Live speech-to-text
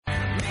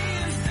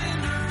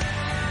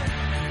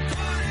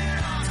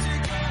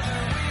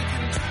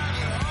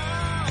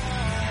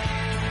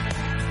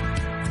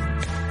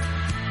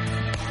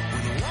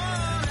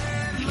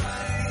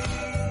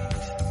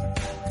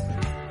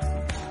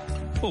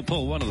Well,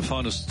 Paul, one of the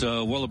finest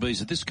Wallabies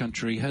of this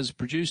country has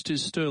produced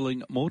his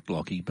Stirling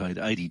Mortlock. He played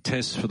 80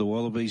 tests for the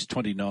Wallabies,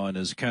 29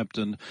 as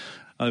captain,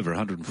 over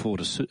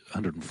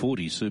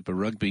 140 Super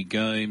Rugby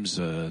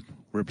games,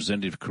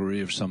 representative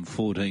career of some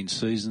 14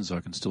 seasons. I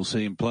can still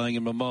see him playing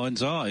in my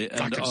mind's eye.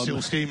 And I can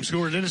still see him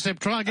score an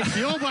intercept try against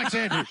the All Blacks,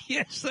 Andrew.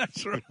 Yes,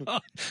 that's right.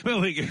 Well,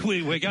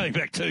 we're going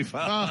back too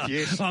far. Oh,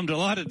 yes. I'm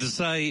delighted to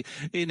say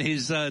in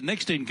his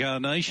next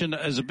incarnation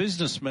as a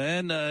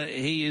businessman,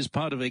 he is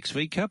part of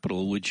XV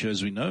Capital, which,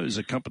 as we know, is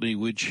a company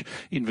which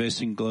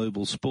invests in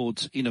global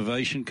sports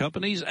innovation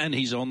companies, and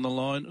he's on the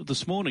line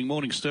this morning.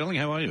 Morning, Stirling.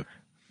 How are you?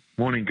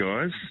 Morning,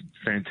 guys.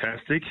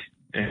 Fantastic.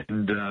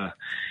 And,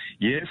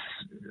 yes,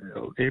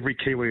 every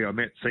Kiwi I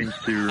met seems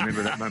to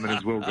remember that moment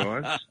as well,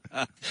 guys.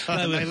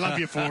 They love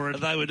you for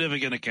it. They were never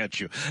going to catch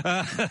you.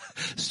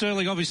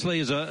 Sterling, obviously,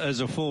 as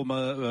a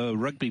former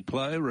rugby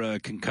player,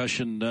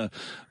 concussion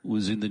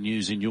was in the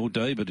news in your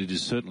day, but it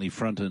is certainly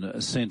front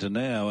and centre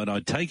now. And I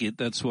take it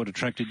that's what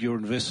attracted your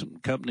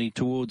investment company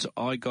towards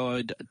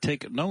EyeGuide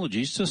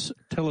Technologies. Just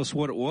tell us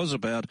what it was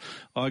about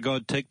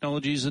EyeGuide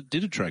Technologies that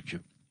did attract you.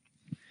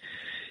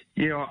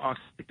 Yeah, I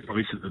think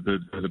obviously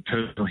the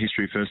personal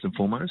history first and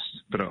foremost,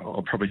 but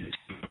I'll probably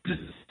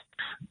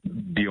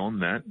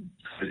beyond that,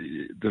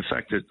 the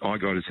fact that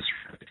EyeGuide is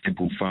a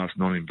simple, fast,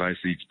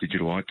 non-invasive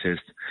digital eye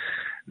test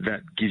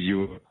that gives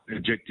you an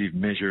objective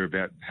measure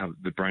about how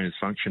the brain is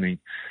functioning,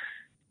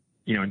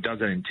 and does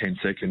that in 10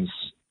 seconds,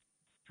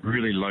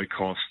 really low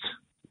cost.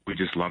 We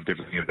just loved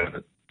everything about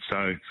it.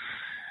 So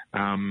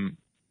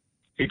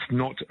it's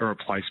not a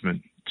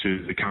replacement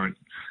to the current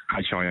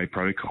HIA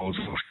protocols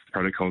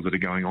that are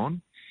going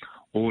on.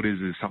 All it is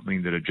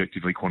something that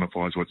objectively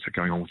quantifies what's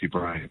going on with your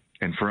brain.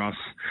 And for us,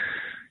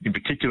 in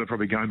particular,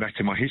 probably going back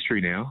to my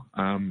history now,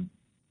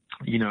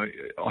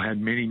 I had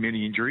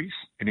many injuries,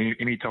 and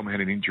any time I had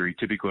an injury,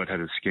 typically I'd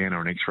had a scan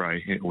or an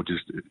X-ray, or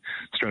just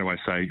straight away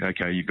say,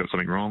 okay, you've got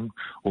something wrong,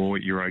 or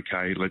you're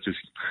okay. Let's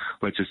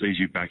just ease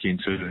you back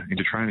into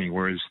training.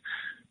 Whereas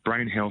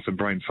brain health and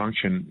brain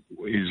function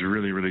is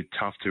really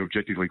tough to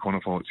objectively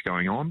quantify what's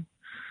going on.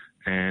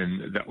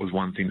 And that was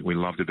one thing that we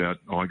loved about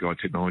EyeGuide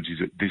Technologies,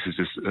 that this is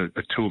just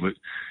a tool that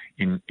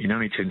in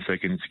only 10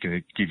 seconds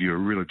can give you a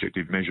real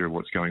objective measure of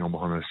what's going on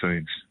behind the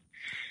scenes.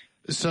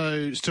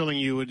 So, Sterling,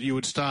 you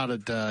would start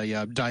at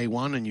day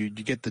one and you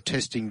get the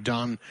testing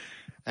done,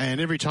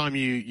 and every time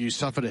you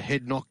suffered a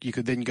head knock, you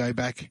could then go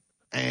back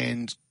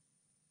and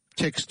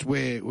check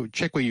where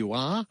you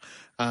are.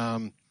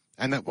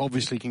 And that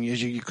obviously can,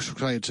 as you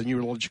say, it's a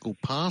neurological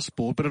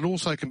passport, but it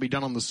also can be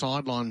done on the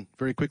sideline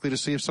very quickly to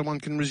see if someone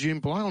can resume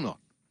play or not.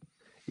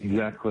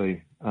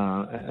 Exactly.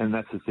 And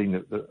that's the thing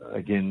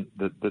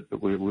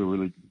that we're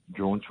really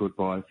drawn to it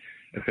by.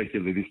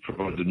 Effectively, this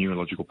provides a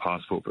neurological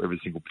passport for every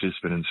single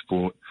participant in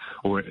sport,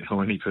 or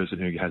any person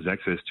who has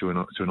access to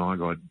an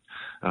EyeGuide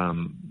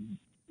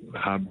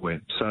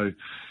hardware. So,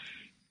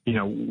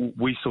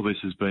 we saw this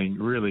as being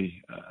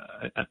really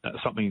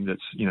something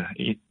that's,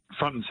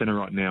 front and centre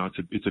right now.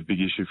 It's a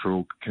big issue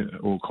for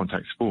all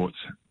contact sports.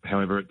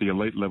 However, at the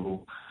elite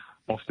level,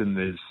 often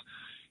there's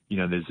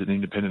an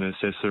independent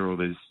assessor, or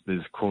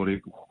there's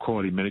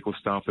quality medical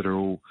staff that are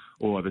all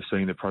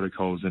overseeing the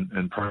protocols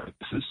and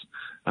processes.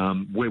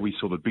 Where we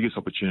saw the biggest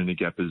opportunity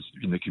gap is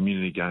in the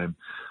community game.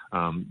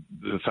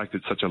 The fact that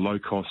it's such a low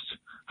cost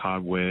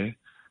hardware,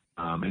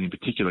 and in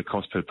particular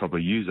cost per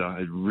probably user,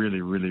 is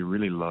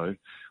really low,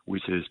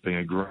 which has been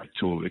a great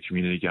tool at the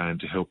community game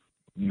to help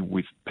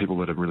with people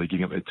that are really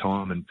giving up their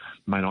time and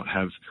may not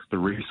have the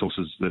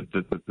resources that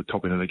the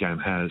top end of the game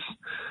has.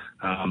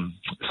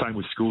 Same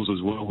with schools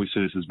as well. We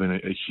see this has been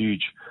a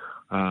huge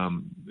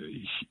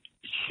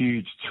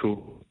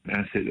tool,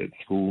 asset at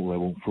school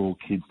level for all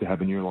kids to have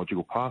a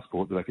neurological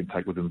passport that they can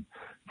take with them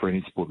for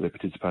any sport they're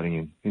participating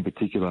in. In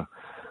particular,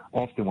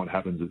 often what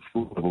happens at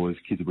school level is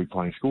kids will be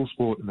playing school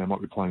sport and they might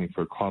be playing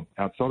for a club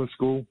outside of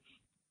school.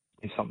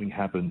 If something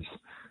happens,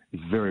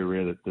 it's very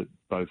rare that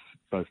both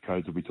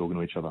codes will be talking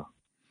to each other.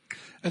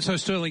 And so,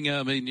 Sterling,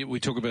 we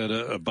talk about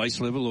a base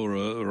level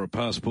or a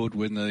passport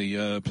when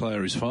the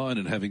player is fine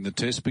and having the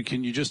test, but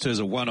can you just, as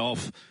a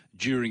one-off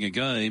during a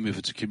game, if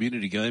it's a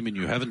community game and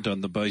you haven't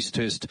done the base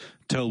test,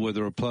 tell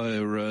whether a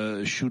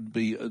player should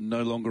be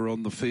no longer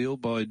on the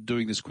field by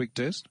doing this quick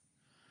test?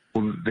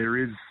 Well, there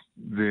is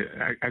the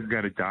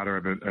aggregated data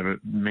of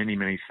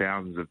many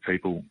thousands of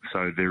people,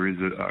 so there is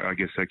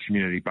a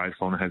community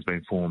baseline that has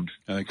been formed.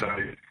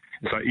 Okay.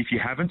 So if you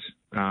haven't,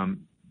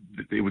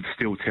 it would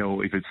still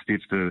tell if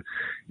the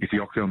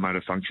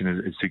oculomotor function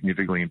is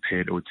significantly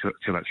impaired, or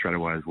tell that straight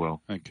away as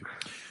well. Okay.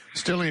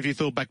 Sterling, if you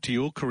thought back to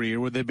your career,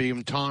 would there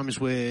be times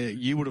where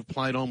you would have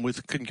played on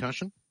with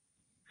concussion?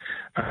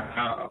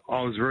 I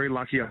was very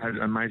lucky. I had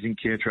amazing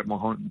care throughout my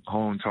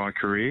whole entire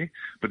career,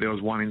 but there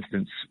was one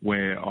instance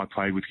where I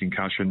played with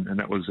concussion, and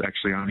that was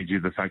actually only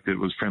due to the fact that it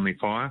was friendly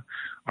fire.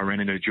 I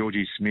ran into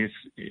Georgie Smith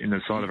in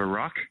the side of a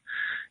ruck,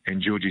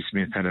 and Georgie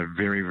Smith had a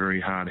very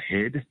hard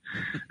head.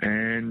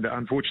 And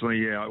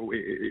unfortunately,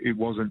 it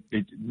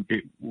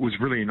was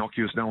really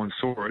innocuous. No one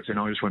saw it, and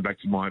I just went back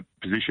to my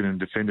position and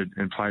defended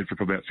and played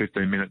for about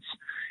 15 minutes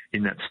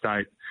in that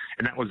state.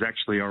 And that was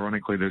actually,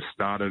 ironically, the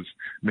start of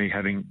me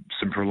having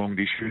some prolonged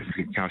issues with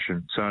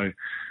concussion. So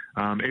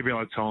every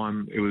other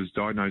time it was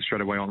diagnosed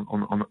straight away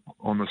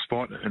on the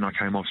spot, and I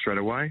came off straight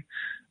away.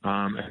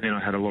 And then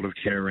I had a lot of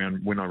care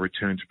around when I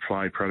returned to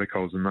play,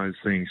 protocols and those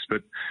things.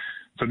 But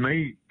for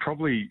me,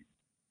 probably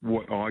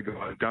what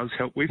EyeGuide does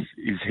help with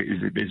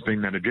is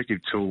being that objective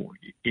tool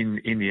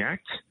in the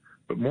act,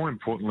 but more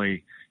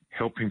importantly,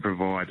 helping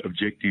provide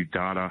objective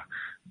data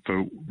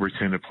for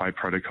return to play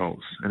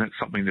protocols. And that's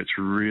something that's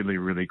really,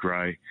 really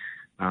great.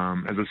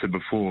 As I said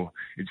before,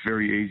 it's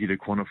very easy to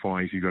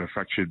quantify if you've got a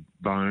fractured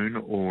bone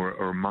or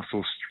a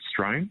muscle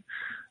strain.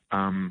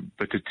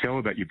 But to tell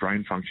about your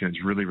brain function,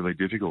 it's really, really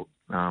difficult.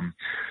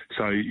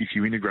 So if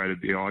you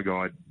integrated the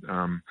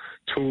EyeGuide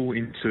tool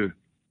into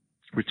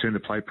return to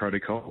play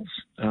protocols,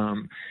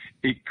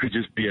 it could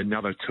just be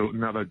another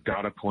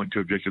data point to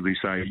objectively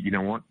say, you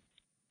know what,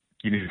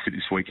 you need to sit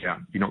this week out.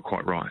 You're not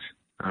quite right.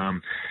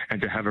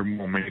 And to have a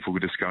more meaningful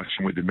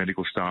discussion with the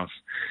medical staff.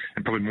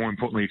 And probably more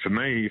importantly for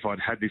me, if I'd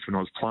had this when I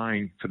was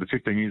playing for the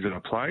 15 years that I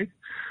played,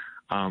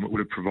 it would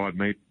have provided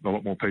me a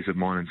lot more peace of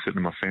mind and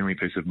certainly my family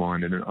peace of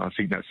mind. And I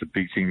think that's the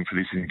big thing for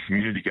this in a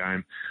community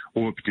game.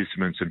 All the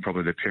participants and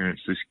probably their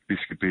parents, this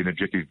could be an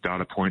objective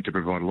data point to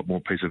provide a lot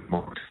more peace of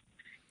mind.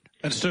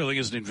 And Stirling,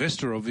 as an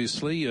investor,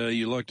 obviously,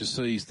 you like to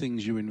see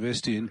things you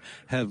invest in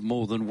have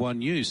more than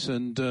one use.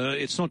 And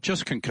it's not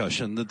just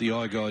concussion that the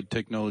EyeGuide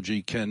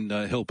technology can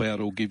help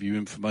out or give you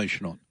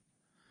information on.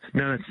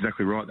 No, that's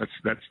exactly right.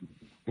 That's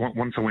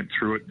once I went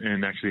through it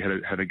and actually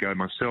had a go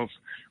myself,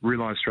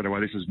 realised straight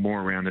away this is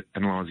more around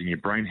analysing your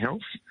brain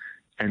health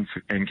and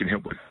can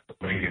help with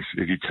well-being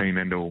of your team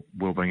and or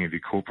well-being of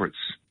your corporates.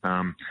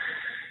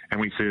 And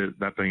we see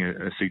that being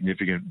a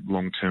significant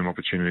long-term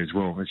opportunity as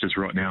well. It's just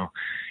right now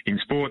in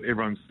sport,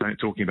 everyone's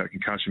talking about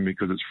concussion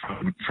because it's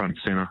front and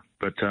centre.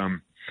 But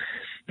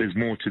there's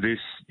more to this,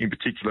 in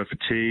particular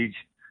fatigue,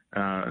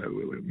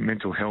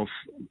 mental health.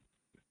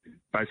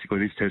 Basically,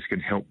 this test can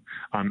help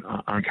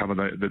uncover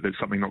that there's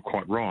something not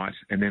quite right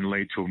and then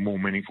lead to a more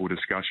meaningful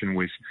discussion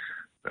with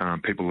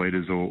people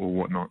leaders or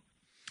whatnot.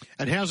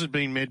 And how's it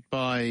been met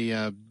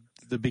by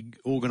the big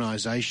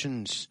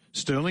organisations,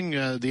 Stirling,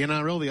 the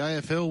NRL, the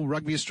AFL,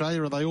 Rugby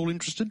Australia, are they all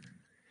interested?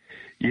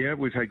 Yeah,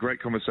 we've had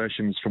great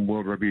conversations from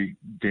World Rugby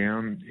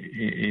down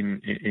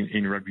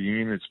in Rugby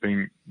Union. It's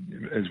been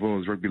as well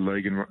as Rugby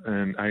League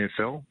and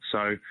AFL.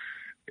 So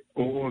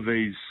all of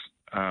these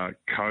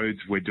codes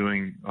we're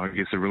doing, I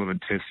guess, are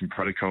relevant tests and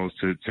protocols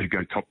to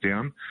go top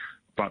down.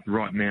 But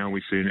right now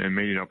we see an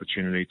immediate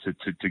opportunity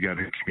to go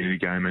to a community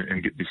game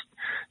and get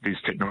this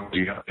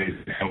technology out there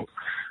to help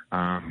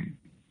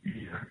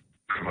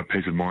provide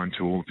peace of mind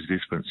to all the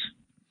participants.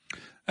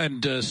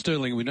 And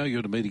Stirling, we know you're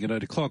at a meeting at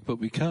 8 o'clock, but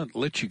we can't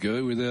let you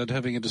go without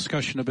having a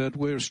discussion about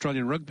where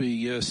Australian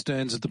rugby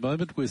stands at the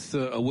moment with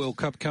a World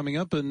Cup coming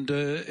up and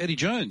Eddie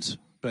Jones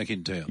back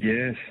in town.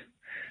 Yes.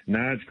 No,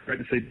 it's great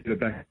to see Peter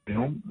back at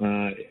home.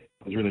 I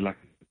was really lucky.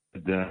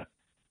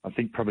 I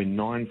think probably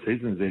 9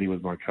 seasons Eddie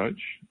was my coach.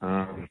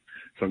 So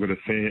I've got a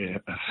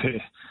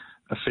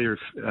fair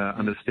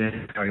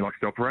understanding how he likes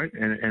to operate.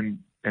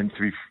 And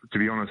to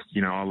be honest,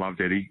 I loved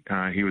Eddie.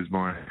 He's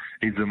my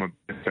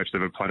best coach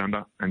I've ever played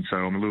under, and so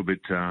I'm a little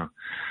bit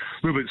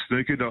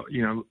snookered, a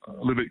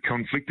little bit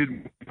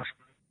conflicted. I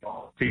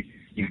think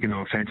he's going to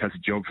do a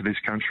fantastic job for this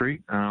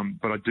country,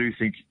 but I do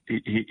think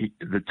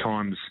the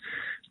times,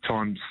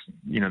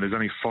 there's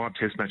only 5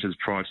 test matches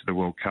prior to the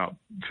World Cup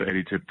for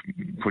Eddie to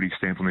put his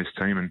stamp on this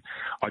team, and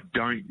I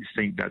don't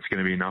think that's going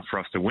to be enough for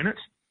us to win it.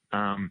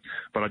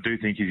 But I do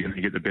think he's going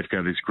to get the best out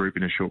of this group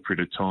in a short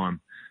period of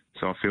time.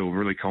 So I feel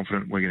really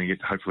confident we're going to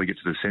hopefully get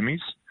to the semis,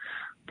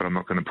 but I'm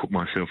not going to put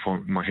my head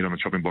on the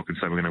chopping block and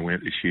say we're going to win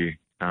it this year.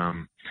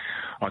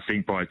 I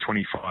think by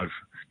 25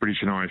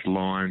 British and Irish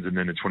Lions and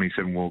then the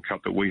 27 World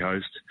Cup that we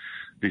host,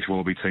 this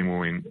Wallaby team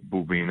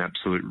will be in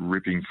absolute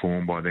ripping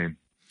form by then.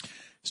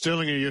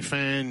 Stirling, are you a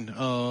fan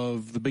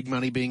of the big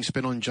money being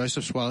spent on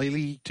Joseph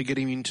Swahili to get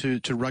him into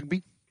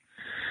rugby?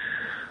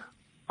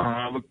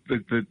 Look,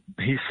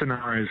 his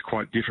scenario is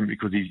quite different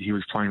because he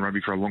was playing rugby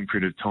for a long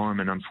period of time,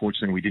 and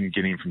unfortunately we didn't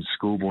get him from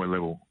schoolboy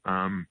level.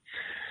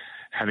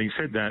 Having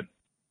said that,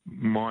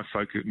 my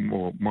focus,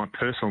 or my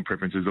personal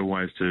preference, is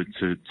always to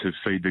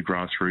feed the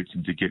grassroots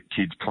and to get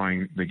kids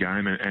playing the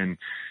game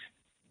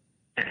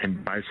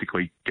and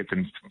basically get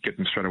them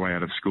straight away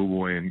out of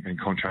schoolboy and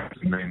contract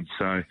and then.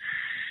 So,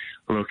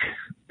 look,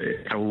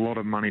 it's a lot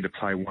of money to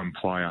play one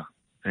player,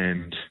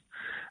 and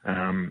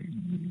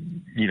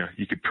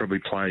you could probably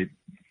pay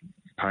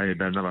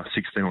about another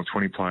 16 or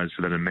 20 players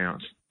for that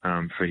amount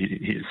for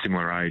his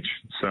similar age.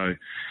 So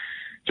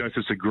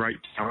Joseph's a great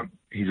talent.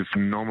 He's a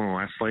phenomenal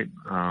athlete.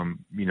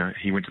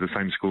 He went to the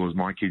same school as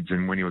my kids,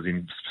 and when he was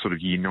in sort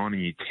of year 9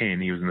 and year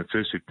 10, he was in the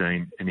first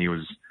 15, and he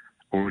was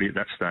already at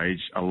that stage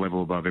a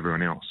level above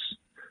everyone else.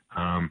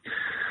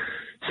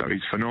 So he's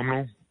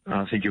phenomenal.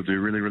 I think he'll do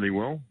really, really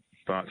well,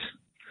 but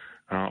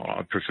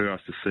I'd prefer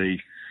us to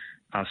see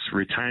us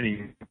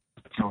retaining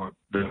talent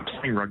that are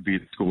playing rugby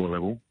at school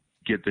level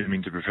get them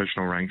into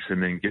professional ranks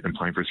and then get them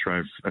playing for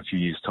Australia a few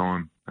years'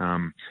 time.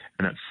 And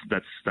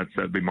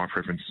that'd be my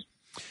preference.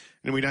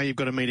 And we know you've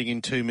got a meeting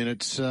in 2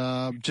 minutes.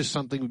 Just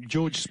something,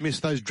 George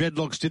Smith, those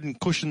dreadlocks didn't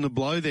cushion the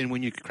blow then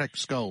when you cracked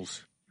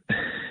skulls?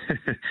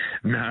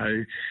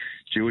 No,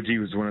 Georgie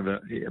was one of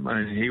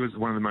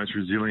the most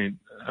resilient,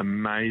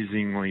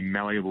 amazingly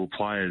malleable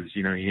players.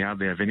 You know, he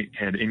hardly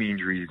had any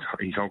injuries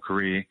his whole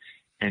career,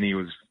 and he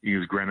was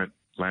granite,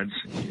 lads.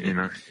 You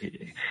know,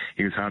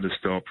 he was hard to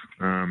stop,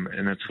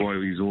 and that's why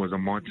he was always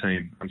on my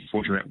team.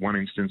 Unfortunately, that one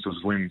instance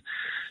was when,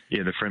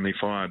 the friendly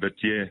fire. But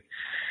yeah,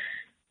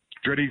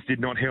 dreadies did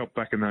not help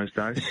back in those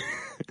days.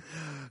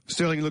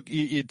 Sterling, look,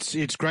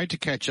 it's great to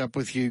catch up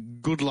with you.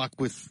 Good luck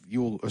with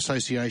your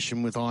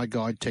association with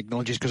EyeGuide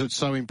Technologies, because it's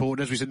so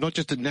important, as we said, not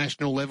just at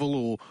national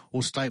level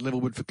or state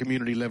level, but for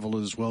community level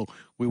as well.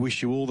 We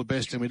wish you all the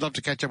best, and we'd love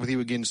to catch up with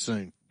you again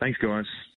soon. Thanks, guys.